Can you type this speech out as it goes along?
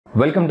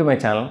Welcome to my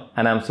channel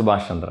and I am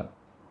Subhash Chandra.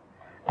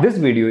 This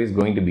video is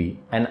going to be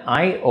an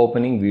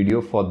eye-opening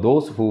video for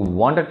those who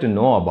wanted to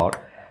know about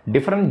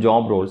different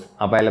job roles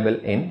available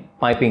in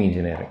piping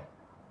engineering,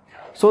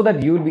 so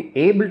that you will be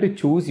able to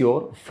choose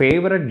your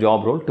favorite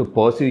job role to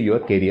pursue your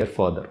career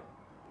further.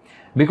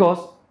 Because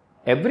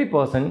every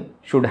person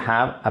should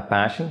have a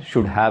passion,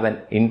 should have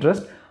an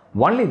interest,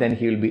 only then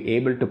he will be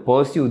able to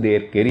pursue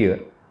their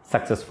career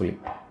successfully.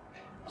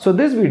 So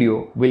this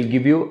video will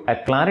give you a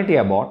clarity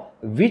about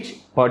which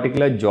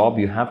particular job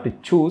you have to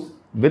choose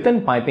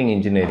within piping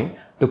engineering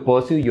to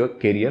pursue your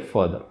career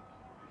further.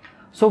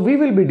 So we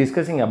will be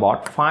discussing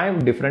about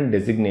 5 different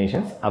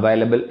designations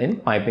available in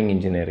piping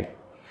engineering,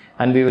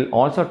 and we will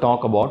also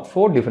talk about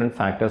 4 different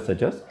factors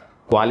such as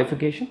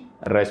qualification,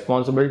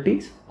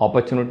 responsibilities,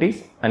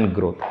 opportunities and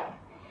growth.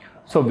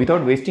 So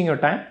without wasting your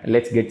time,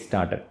 let's get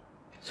started.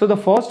 So the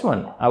first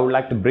one I would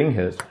like to bring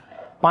is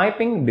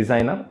piping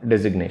designer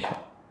designation.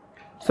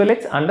 So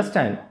let's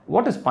understand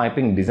what is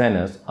piping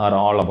designers are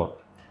all about.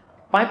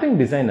 Piping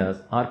designers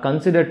are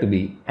considered to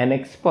be an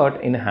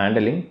expert in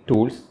handling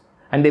tools,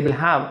 and they will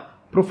have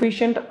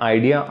proficient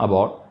idea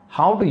about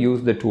how to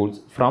use the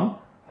tools from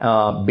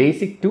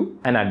basic to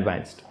an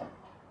advanced.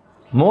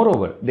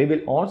 Moreover, they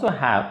will also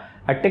have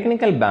a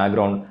technical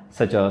background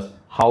such as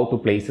how to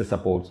place the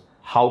supports,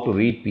 how to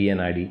read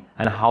P&ID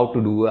and how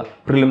to do a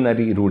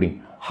preliminary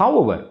routing.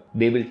 However,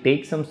 they will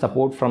take some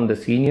support from the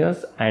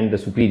seniors and the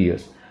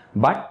superiors,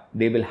 but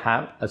they will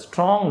have a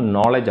strong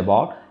knowledge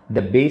about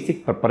the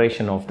basic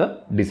preparation of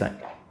the design.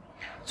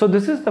 So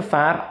this is the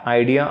fair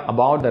idea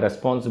about the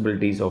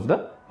responsibilities of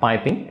the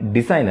piping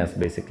designers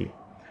basically.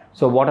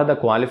 So what are the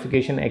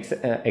qualifications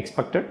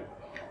expected?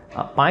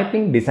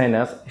 Piping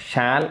designers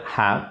shall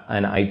have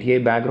an ITI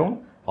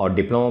background or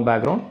diploma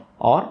background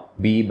or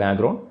BE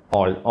background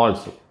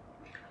also.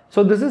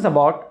 So this is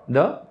about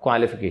the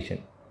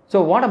qualification.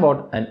 So what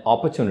about an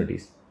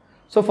opportunities?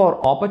 So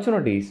for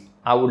opportunities,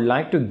 I would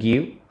like to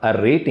give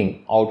a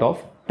rating out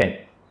of 10.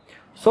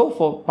 So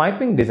for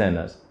piping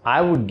designers,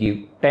 I would give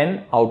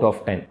 10 out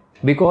of 10,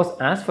 because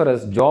as far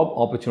as job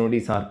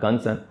opportunities are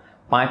concerned,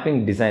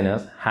 piping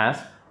designers has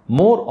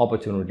more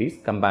opportunities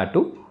compared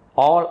to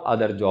all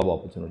other job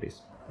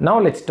opportunities. Now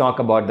let's talk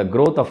about the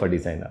growth of a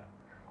designer.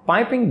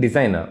 Piping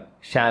designer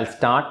shall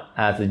start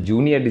as a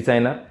junior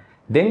designer,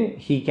 then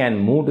he can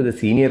move to the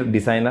senior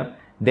designer,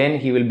 then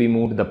he will be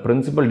moved to the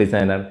principal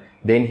designer,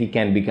 then he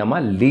can become a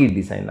lead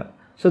designer.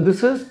 So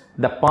this is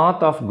the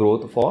path of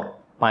growth for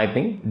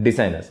piping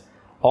designers.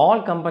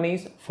 All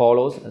companies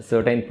follows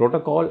certain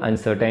protocol and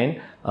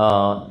certain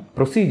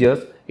procedures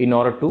in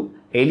order to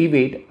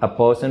elevate a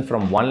person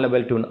from one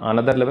level to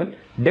another level.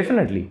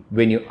 Definitely,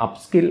 when you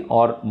upskill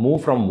or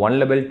move from one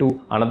level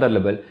to another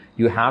level,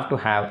 you have to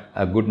have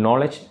a good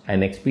knowledge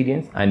and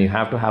experience, and you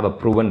have to have a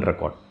proven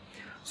record.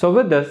 So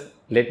with this,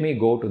 let me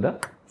go to the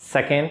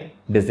second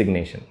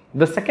designation.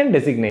 The second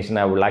designation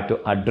I would like to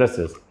address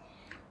is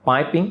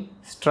piping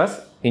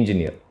stress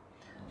engineer.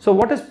 So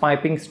what is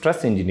piping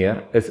stress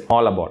engineer is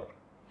all about?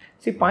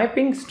 See,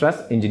 piping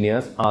stress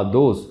engineers are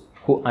those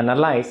who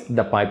analyze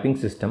the piping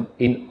system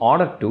in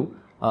order to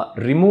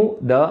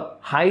remove the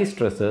high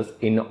stresses,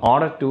 in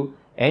order to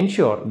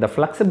ensure the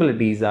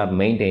flexibilities are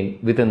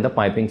maintained within the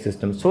piping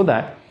system, so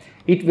that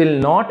it will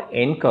not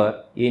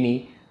incur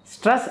any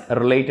stress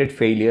related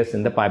failures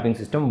in the piping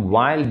system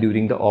while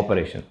during the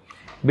operation.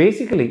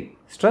 Basically,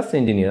 stress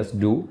engineers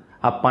do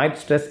a pipe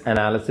stress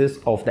analysis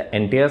of the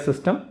entire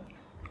system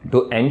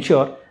to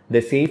ensure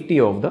the safety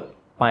of the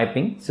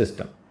piping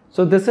system.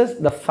 So this is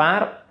the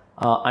fair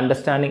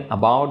understanding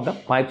about the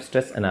pipe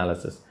stress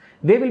analysis.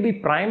 They will be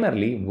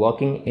primarily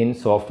working in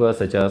software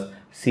such as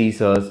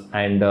CSERS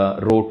and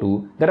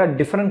RO2. There are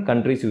different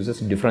countries uses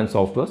different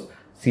softwares.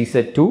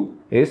 CSER2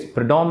 is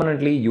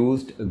predominantly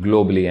used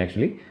globally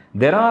actually.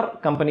 There are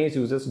companies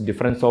uses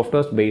different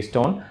softwares based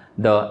on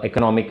the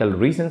economical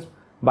reasons,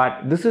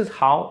 but this is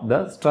how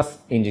the stress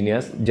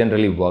engineers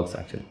generally works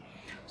actually.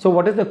 So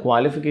what is the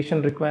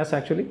qualification requires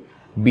actually?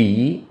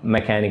 BE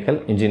mechanical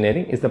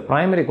engineering is the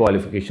primary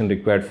qualification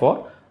required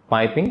for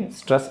piping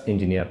stress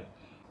engineer.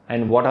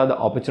 And what are the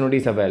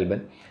opportunities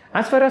available?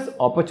 As far as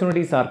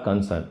opportunities are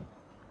concerned,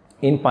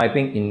 in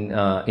piping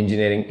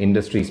engineering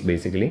industries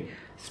basically,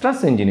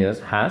 stress engineers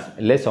has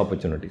less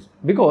opportunities,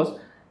 because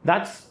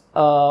that's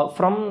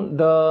from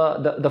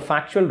the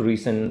factual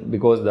reason,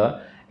 because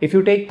if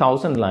you take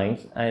 1000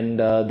 lines and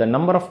the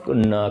number of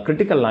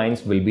critical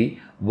lines will be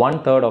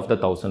 1/3 of the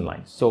 1000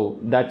 lines. So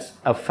that's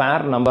a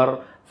fair number,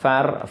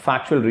 fair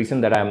factual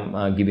reason that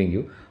I'm giving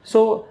you.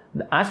 So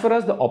as far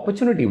as the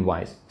opportunity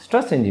wise,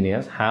 stress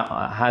engineers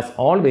has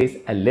always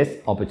a less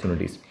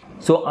opportunities.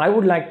 So I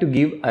would like to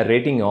give a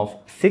rating of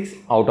 6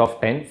 out of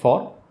 10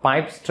 for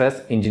pipe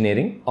stress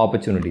engineering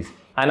opportunities.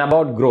 And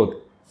about growth,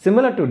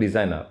 similar to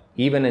designer,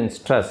 even in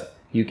stress,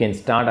 you can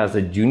start as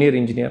a junior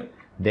engineer,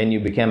 then you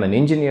become an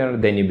engineer,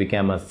 then you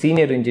become a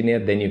senior engineer,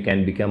 then you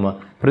can become a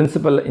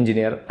principal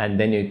engineer, and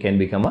then you can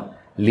become a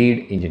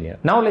lead engineer.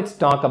 Now let's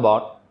talk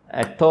about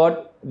a third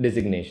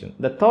designation.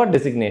 The third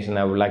designation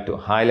I would like to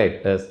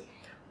highlight is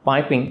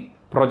piping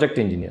project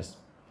engineers.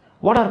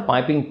 what are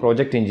piping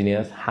project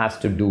engineers has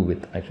to do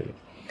with actually?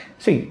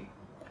 See,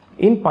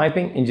 in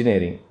piping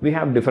engineering, we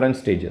have different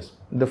stages.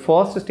 The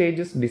first stage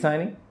is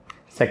designing,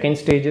 second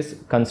stage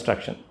is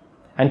construction,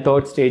 and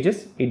third stage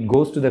is it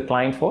goes to the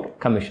client for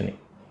commissioning.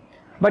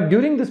 But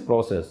during this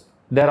process,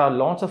 there are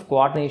lots of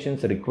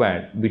coordinations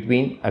required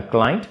between a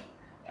client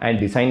and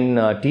design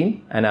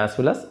team and as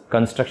well as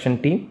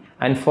construction team,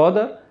 and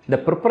further the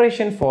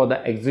preparation for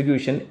the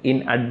execution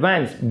in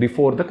advance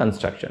before the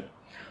construction.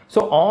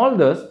 So all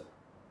this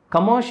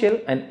commercial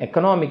and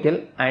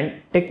economical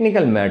and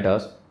technical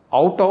matters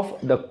out of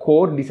the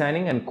core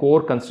designing and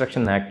core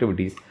construction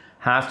activities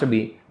has to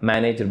be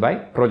managed by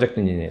project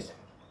engineers.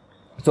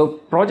 So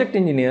project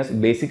engineers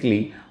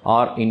basically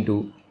are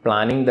into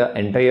planning the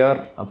entire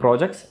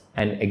projects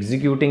and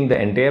executing the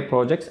entire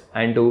projects,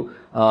 and to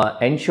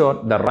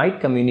ensure the right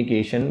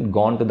communication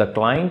gone to the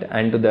client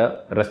and to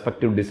the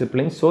respective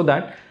disciplines, so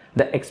that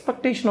the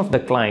expectation of the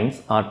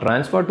clients are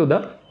transferred to the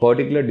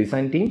particular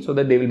design team so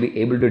that they will be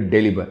able to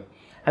deliver.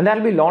 And there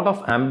will be a lot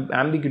of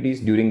ambiguities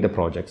during the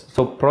projects.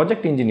 So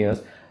project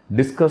engineers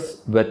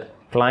discuss with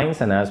clients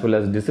and as well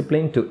as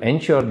discipline to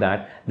ensure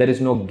that there is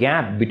no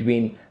gap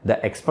between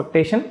the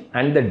expectation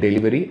and the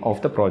delivery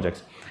of the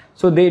projects.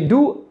 So they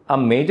do a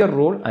major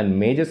role and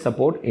major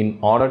support in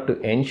order to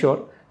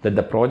ensure that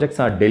the projects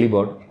are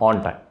delivered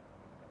on time.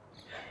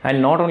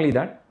 And not only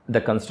that,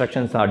 the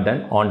constructions are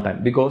done on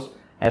time, because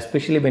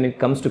especially when it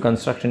comes to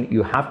construction,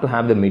 you have to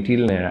have the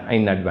material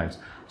in advance.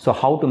 So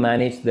how to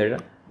manage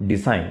the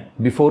design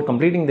before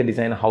completing the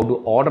design, how to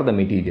order the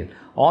material,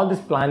 all these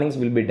plannings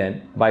will be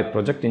done by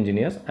project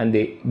engineers, and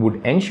they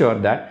would ensure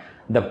that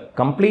the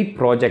complete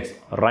projects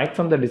right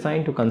from the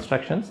design to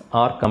constructions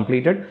are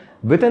completed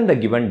within the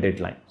given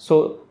deadline.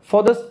 So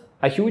for this,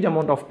 a huge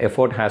amount of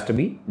effort has to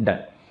be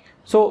done.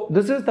 So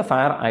this is the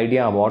fair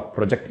idea about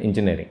project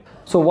engineering.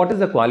 So what is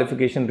the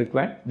qualification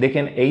required? They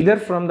can either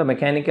from the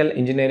mechanical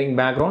engineering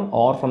background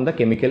or from the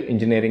chemical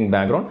engineering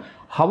background.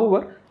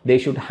 However, they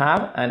should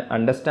have an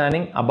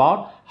understanding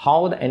about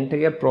how the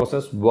entire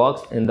process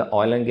works in the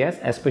oil and gas,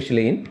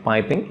 especially in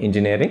piping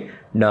engineering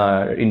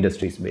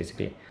industries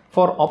basically.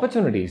 For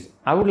opportunities,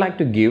 I would like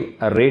to give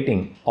a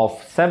rating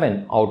of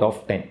 7 out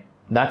of 10.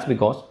 That's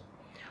because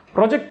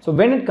so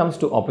when it comes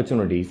to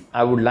opportunities,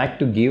 I would like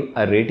to give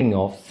a rating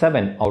of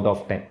 7 out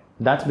of 10.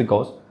 That's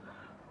because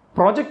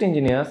project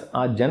engineers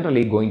are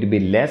generally going to be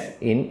less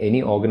in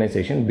any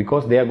organization,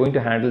 because they are going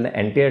to handle the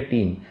entire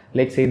team.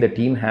 Let's say the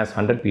team has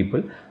 100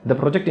 people. The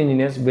project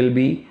engineers will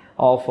be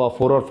of 4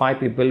 or 5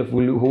 people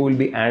who will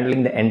be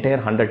handling the entire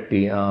 100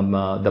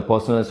 the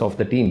personals of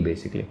the team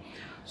basically.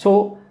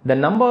 So the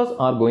numbers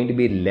are going to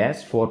be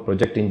less for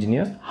project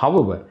engineers.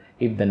 However,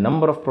 if the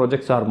number of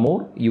projects are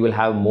more, you will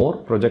have more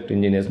project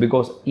engineers,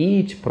 because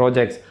each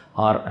projects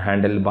are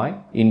handled by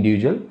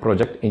individual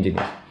project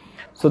engineers.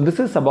 So this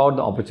is about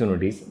the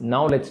opportunities.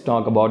 Now let's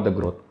talk about the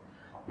growth.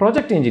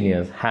 Project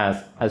engineers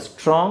has a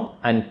strong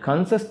and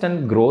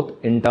consistent growth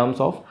in terms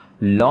of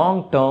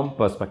long-term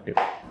perspective.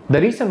 The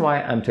reason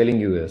why I'm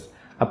telling you is,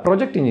 a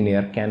project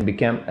engineer can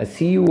become a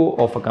CEO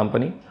of a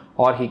company,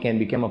 or he can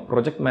become a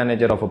project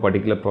manager of a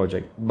particular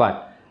project.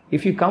 But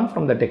if you come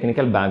from the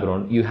technical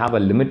background, you have a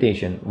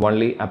limitation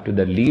only up to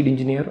the lead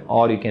engineer,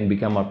 or you can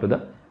become up to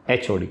the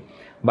HOD.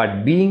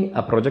 But being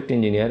a project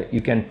engineer,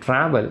 you can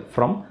travel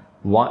from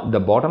the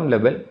bottom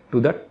level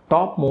to the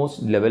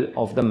topmost level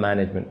of the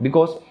management,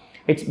 because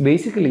it's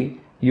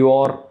basically you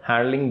are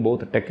handling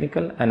both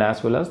technical and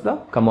as well as the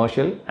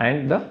commercial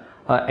and the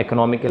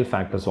economical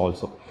factors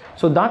also.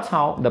 So that's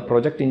how the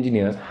project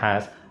engineers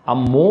has a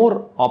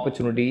more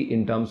opportunity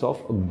in terms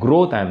of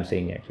growth, I am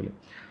saying actually.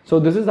 So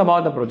this is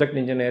about the project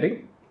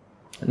engineering.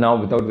 Now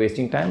without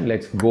wasting time,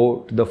 let's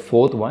go to the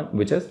fourth one,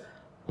 which is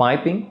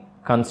piping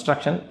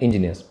construction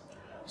engineers.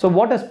 So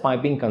what does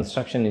piping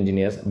construction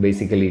engineers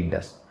basically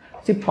does?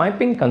 See,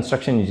 piping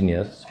construction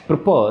engineers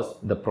prepares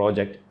the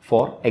project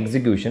for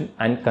execution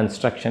and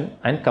construction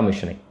and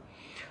commissioning.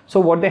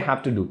 So what they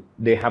have to do,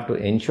 they have to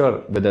ensure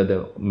whether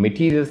the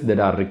materials that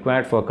are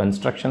required for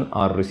construction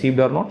are received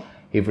or not.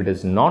 If it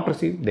is not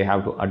received, they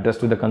have to address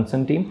to the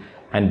concerned team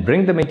and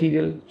bring the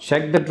material,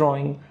 check the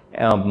drawing,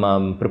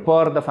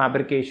 prepare the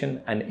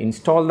fabrication and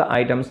install the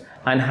items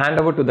and hand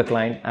over to the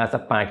client as a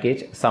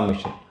package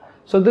submission.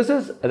 So this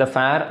is the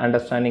fair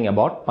understanding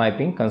about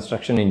piping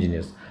construction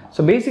engineers.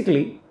 So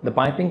basically, the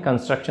piping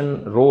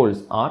construction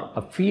roles are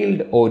a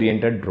field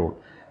oriented role.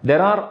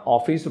 There are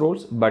office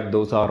roles, but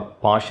those are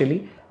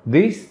partially.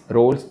 These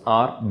roles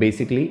are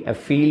basically a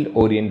field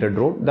oriented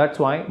role. That's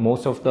why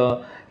most of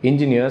the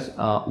engineers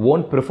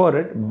won't prefer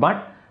it,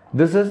 but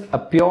this is a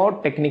pure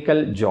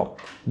technical job.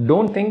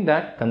 Don't think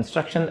that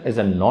construction is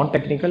a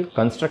non-technical.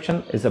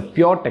 Construction is a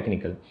pure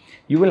technical.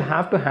 You will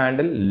have to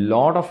handle a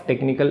lot of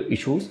technical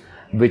issues,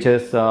 which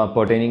is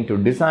pertaining to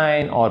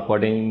design or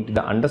pertaining to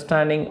the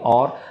understanding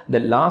or the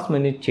last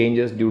minute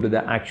changes due to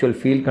the actual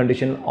field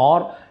condition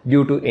or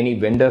due to any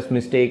vendor's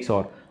mistakes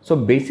or So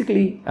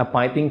basically, a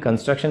piping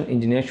construction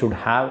engineer should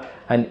have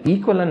an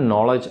equivalent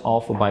knowledge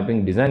of a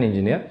piping design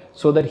engineer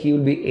so that he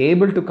will be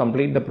able to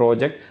complete the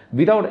project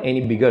without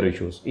any bigger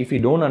issues. If you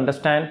don't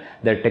understand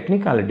the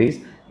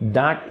technicalities,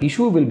 that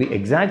issue will be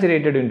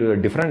exaggerated into a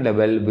different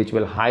level, which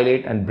will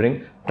highlight and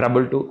bring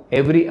trouble to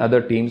every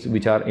other teams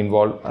which are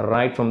involved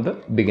right from the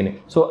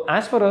beginning. So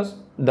as far as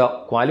the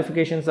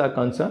qualifications are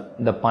concerned,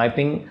 the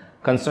piping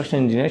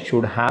construction engineer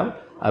should have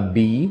a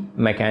BE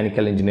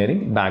mechanical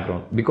engineering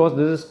background, because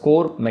this is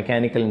core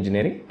mechanical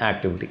engineering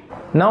activity.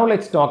 Now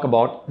let's talk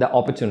about the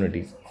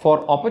opportunities.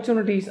 For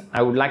opportunities,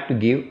 I would like to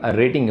give a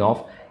rating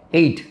of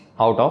 8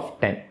 out of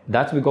 10.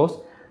 That's because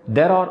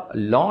there are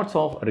lots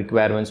of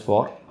requirements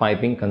for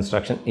piping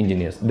construction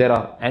engineers. There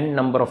are n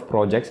number of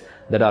projects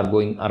that are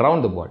going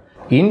around the world.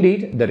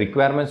 Indeed, the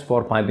requirements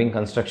for piping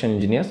construction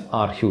engineers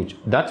are huge.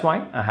 That's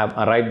why I have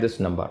arrived this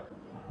number.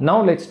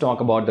 Now let's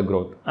talk about the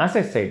growth. As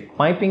I said,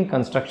 piping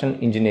construction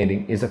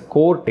engineering is a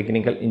core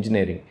technical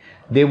engineering.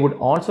 They would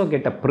also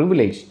get a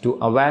privilege to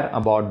aware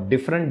about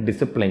different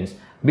disciplines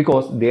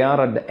because they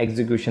are at the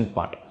execution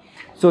part.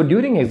 So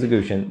during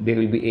execution, they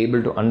will be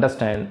able to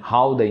understand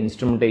how the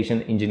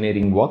instrumentation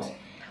engineering works,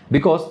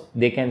 because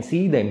they can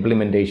see the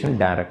implementation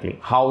directly.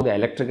 How the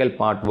electrical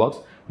part works,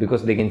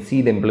 because they can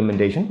see the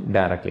implementation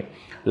directly.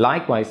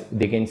 Likewise,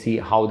 they can see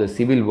how the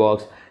civil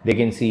works. They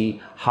can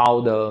see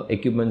how the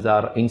equipments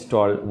are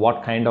installed,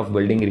 what kind of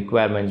building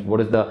requirements, what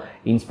is the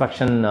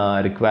inspection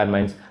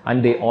requirements,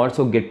 and they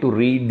also get to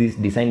read these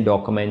design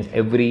documents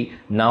every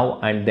now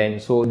and then,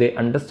 so they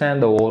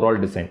understand the overall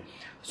design.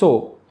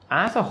 So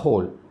as a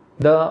whole,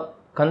 the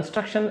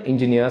construction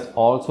engineers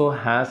also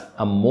has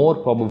a more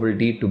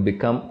probability to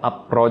become a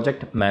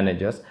project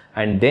managers,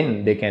 and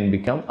then they can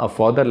become a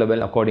further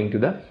level according to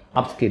the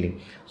upscaling.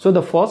 So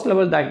the first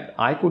level that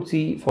I could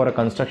see for a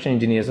construction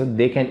engineer, so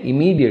they can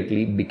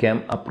immediately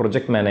become a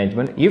project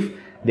management if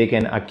they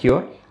can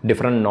acquire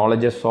different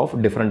knowledges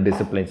of different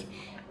disciplines,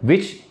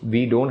 which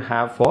we don't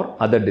have for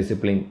other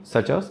disciplines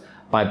such as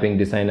piping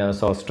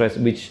designers or stress,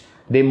 which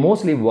they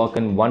mostly work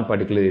in one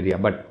particular area.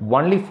 But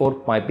only for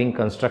piping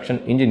construction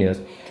engineers,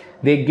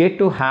 they get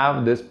to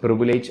have this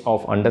privilege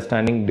of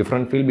understanding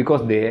different field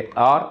because they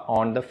are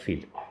on the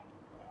field.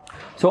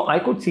 So I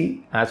could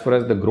see, as far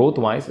as the growth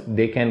wise,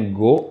 they can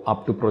go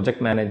up to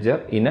project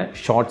manager in a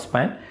short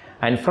span,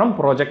 and from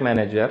project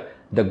manager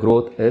the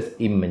growth is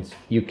immense.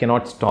 You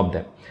cannot stop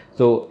them.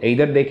 So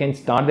either they can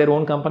start their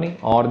own company,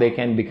 or they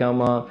can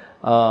become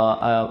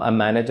a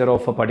manager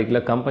of a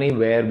particular company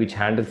which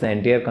handles the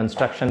entire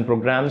construction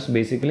programs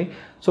basically.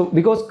 So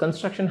because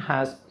construction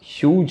has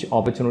huge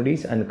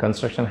opportunities and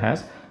construction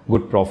has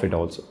good profit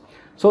also.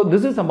 So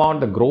this is about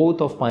the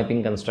growth of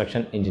piping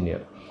construction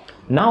engineer.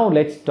 Now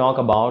let's talk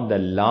about the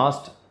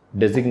last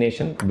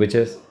designation, which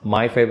is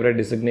my favorite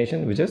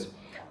designation, which is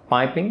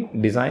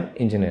piping design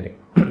engineering.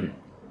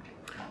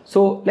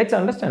 So let's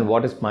understand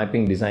what is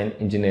piping design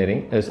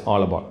engineering is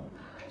all about.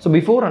 So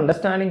before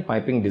understanding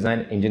piping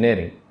design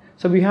engineering,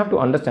 so we have to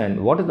understand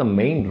what is the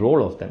main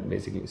role of them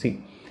basically.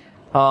 See,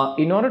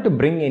 in order to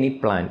bring any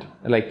plant,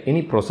 like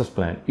any process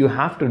plant, you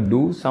have to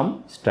do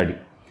some study.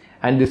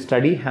 And this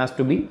study has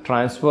to be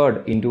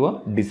transferred into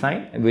a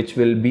design, which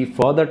will be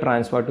further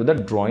transferred to the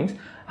drawings,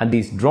 and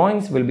these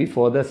drawings will be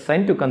further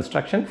sent to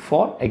construction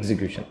for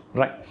execution,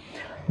 right?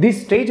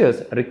 These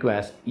stages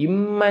requires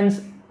immense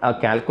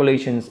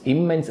calculations,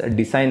 immense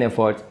design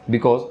efforts,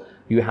 because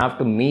you have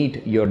to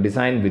meet your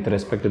design with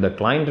respect to the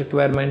client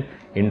requirement,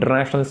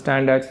 international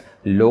standards,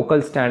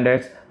 local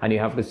standards, and you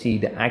have to see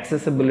the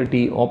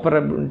accessibility,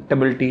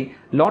 operability,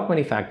 lot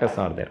many factors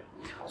are there.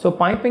 So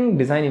piping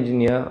design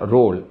engineer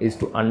role is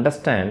to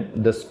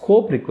understand the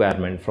scope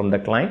requirement from the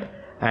client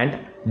and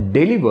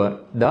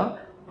deliver the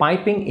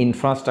piping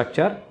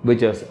infrastructure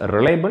which is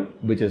reliable,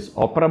 which is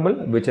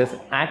operable, which is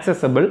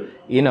accessible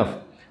enough,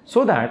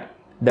 so that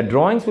the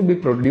drawings will be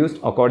produced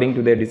according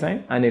to their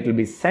design and it will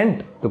be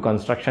sent to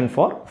construction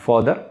for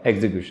further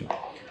execution.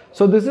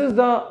 So this is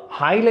the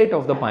highlight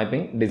of the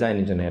piping design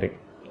engineering.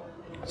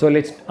 So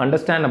let's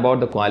understand about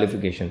the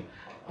qualification.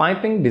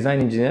 Piping design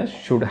engineers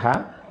should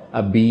have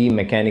a BE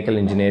mechanical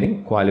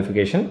engineering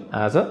qualification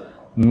as a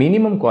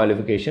minimum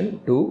qualification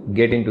to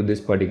get into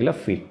this particular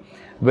field.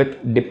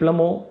 With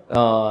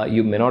diploma,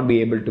 you may not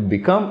be able to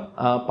become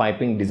a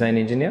piping design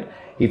engineer.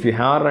 If you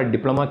are a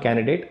diploma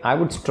candidate, I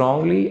would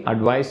strongly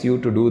advise you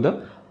to do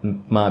the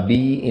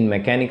BE in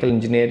mechanical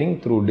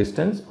engineering through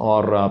distance,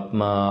 or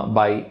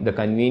by the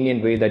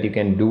convenient way that you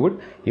can do it.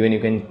 Even you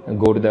can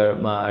go to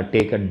the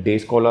take a day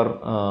scholar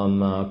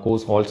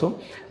course also.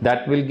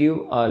 That will give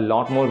a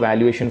lot more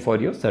valuation for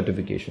your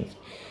certifications.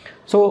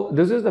 So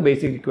this is the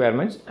basic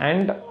requirements,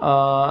 and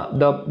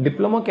the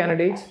diploma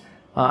candidates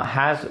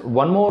has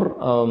one more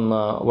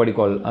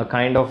a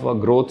kind of a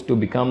growth to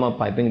become a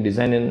piping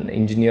design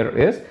engineer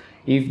is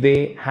if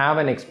they have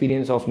an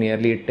experience of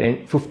nearly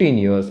 15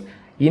 years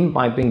in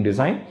piping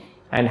design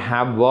and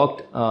have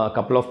worked a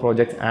couple of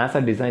projects as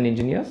a design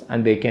engineers,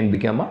 and they can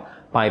become a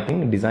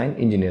piping design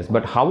engineers.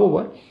 But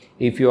however,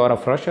 if you are a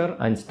fresher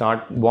and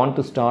want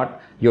to start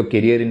your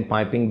career in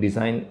piping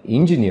design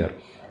engineer,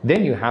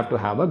 then you have to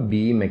have a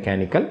BE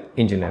Mechanical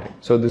Engineering.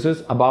 So this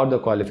is about the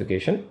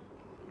qualification.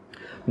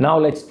 Now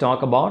let's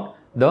talk about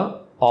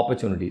the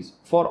opportunities.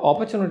 For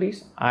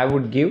opportunities, I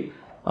would give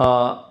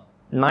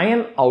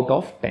 9 out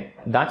of 10.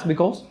 That's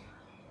because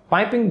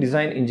piping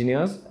design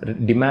engineers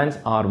demands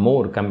are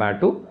more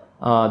compared to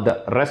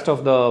the rest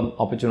of the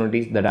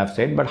opportunities that I've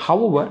said. But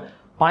however,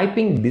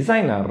 piping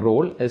designer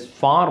role is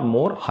far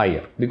more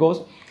higher,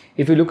 because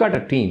if you look at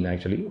a team,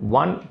 actually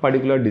one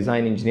particular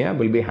design engineer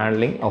will be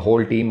handling a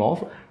whole team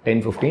of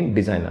 10-15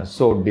 designers.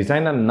 So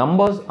designer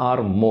numbers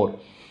are more,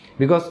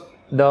 because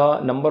the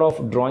number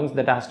of drawings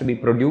that has to be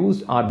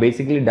produced are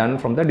basically done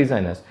from the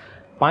designers.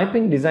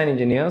 Piping design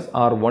engineers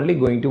are only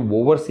going to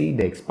oversee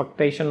the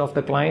expectation of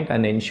the client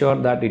and ensure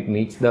that it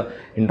meets the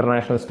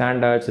international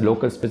standards,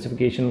 local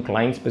specification,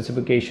 client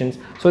specifications.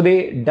 So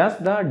they does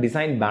the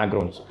design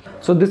backgrounds.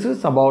 So this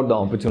is about the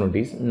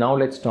opportunities. Now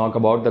let's talk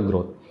about the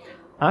growth.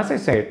 As I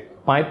said,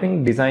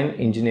 piping design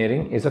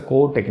engineering is a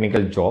core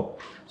technical job.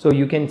 So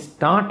you can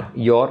start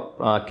your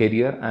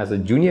career as a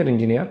junior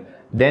engineer,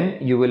 then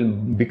you will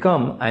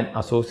become an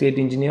associate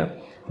engineer,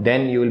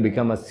 then you will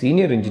become a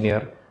senior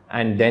engineer,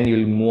 and then you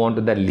will move on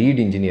to the lead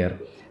engineer.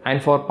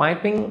 And for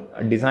piping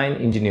design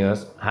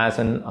engineers has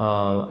an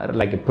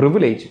like a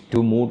privilege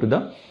to move to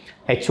the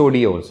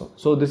HOD also.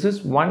 So this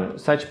is one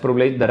such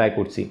privilege that I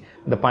could see.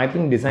 The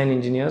piping design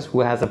engineers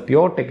who has a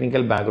pure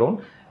technical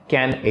background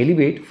can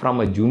elevate from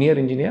a junior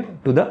engineer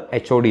to the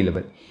HOD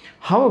level.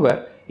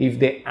 However, if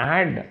they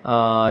add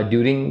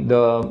during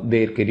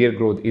their career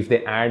growth, if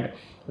they add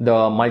the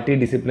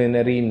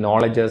multidisciplinary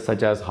knowledges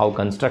such as how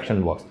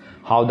construction works,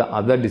 how the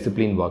other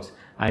discipline works,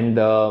 and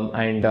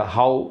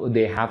how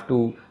they have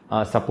to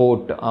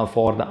support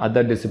for the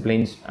other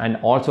disciplines, and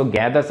also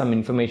gather some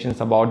information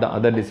about the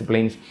other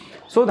disciplines,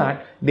 so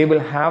that they will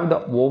have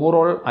the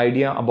overall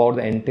idea about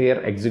the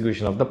entire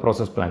execution of the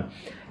process plan.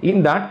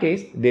 In that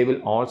case, they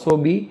will also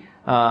be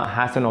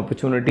has an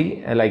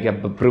opportunity, like a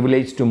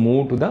privilege, to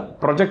move to the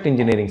project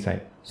engineering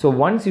side. So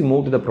once you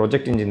move to the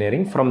project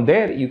engineering, from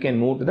there you can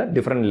move to the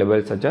different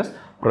levels such as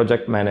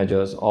project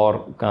managers,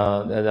 or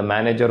the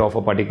manager of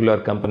a particular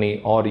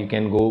company, or you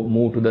can go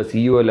move to the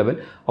CEO level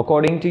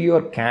according to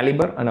your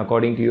caliber and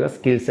according to your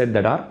skill set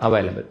that are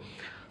available.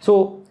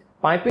 So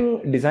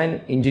piping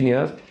design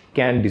engineers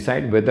can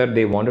decide whether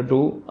they wanted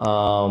to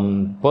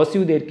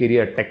pursue their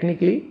career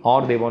technically,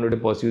 or they wanted to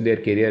pursue their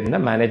career in the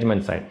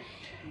management side.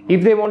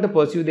 If they want to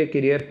pursue their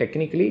career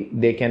technically,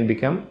 they can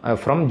become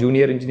from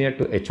junior engineer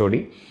to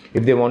HOD.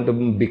 If they want to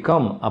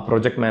become a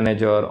project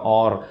manager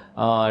or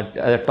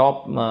a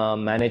top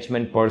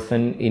management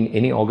person in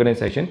any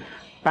organization,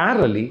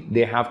 parallelly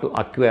they have to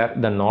acquire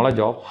the knowledge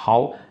of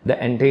how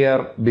the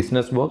entire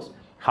business works,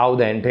 how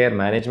the entire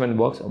management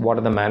works, what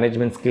are the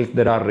management skills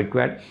that are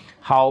required,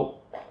 how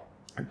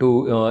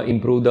to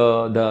improve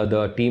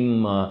the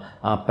team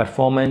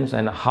performance,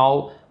 and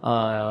how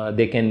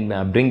they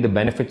can bring the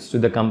benefits to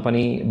the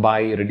company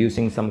by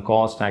reducing some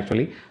cost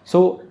actually.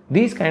 So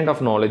these kind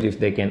of knowledge, if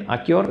they can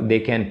acquire, they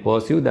can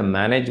pursue the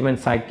management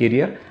side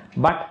career.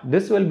 But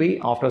this will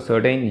be after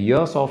certain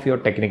years of your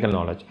technical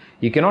knowledge.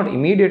 You cannot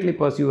immediately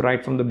pursue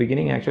right from the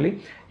beginning actually.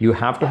 You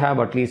have to have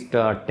at least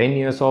 10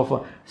 years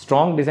of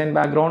strong design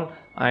background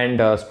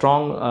and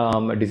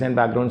strong design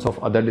backgrounds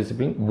of other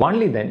disciplines.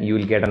 Only then you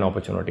will get an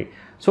opportunity.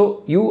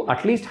 So you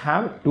at least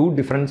have 2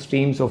 different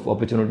streams of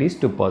opportunities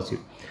to pursue.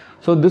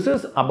 So this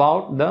is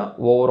about the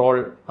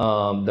overall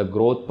the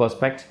growth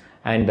prospects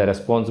and the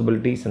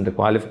responsibilities and the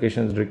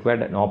qualifications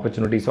required and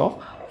opportunities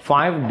of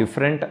 5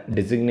 different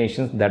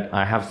designations that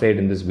I have said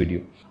in this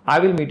video. I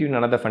will meet you in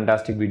another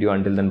fantastic video.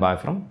 Until then, bye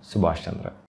from Subhash Chandra.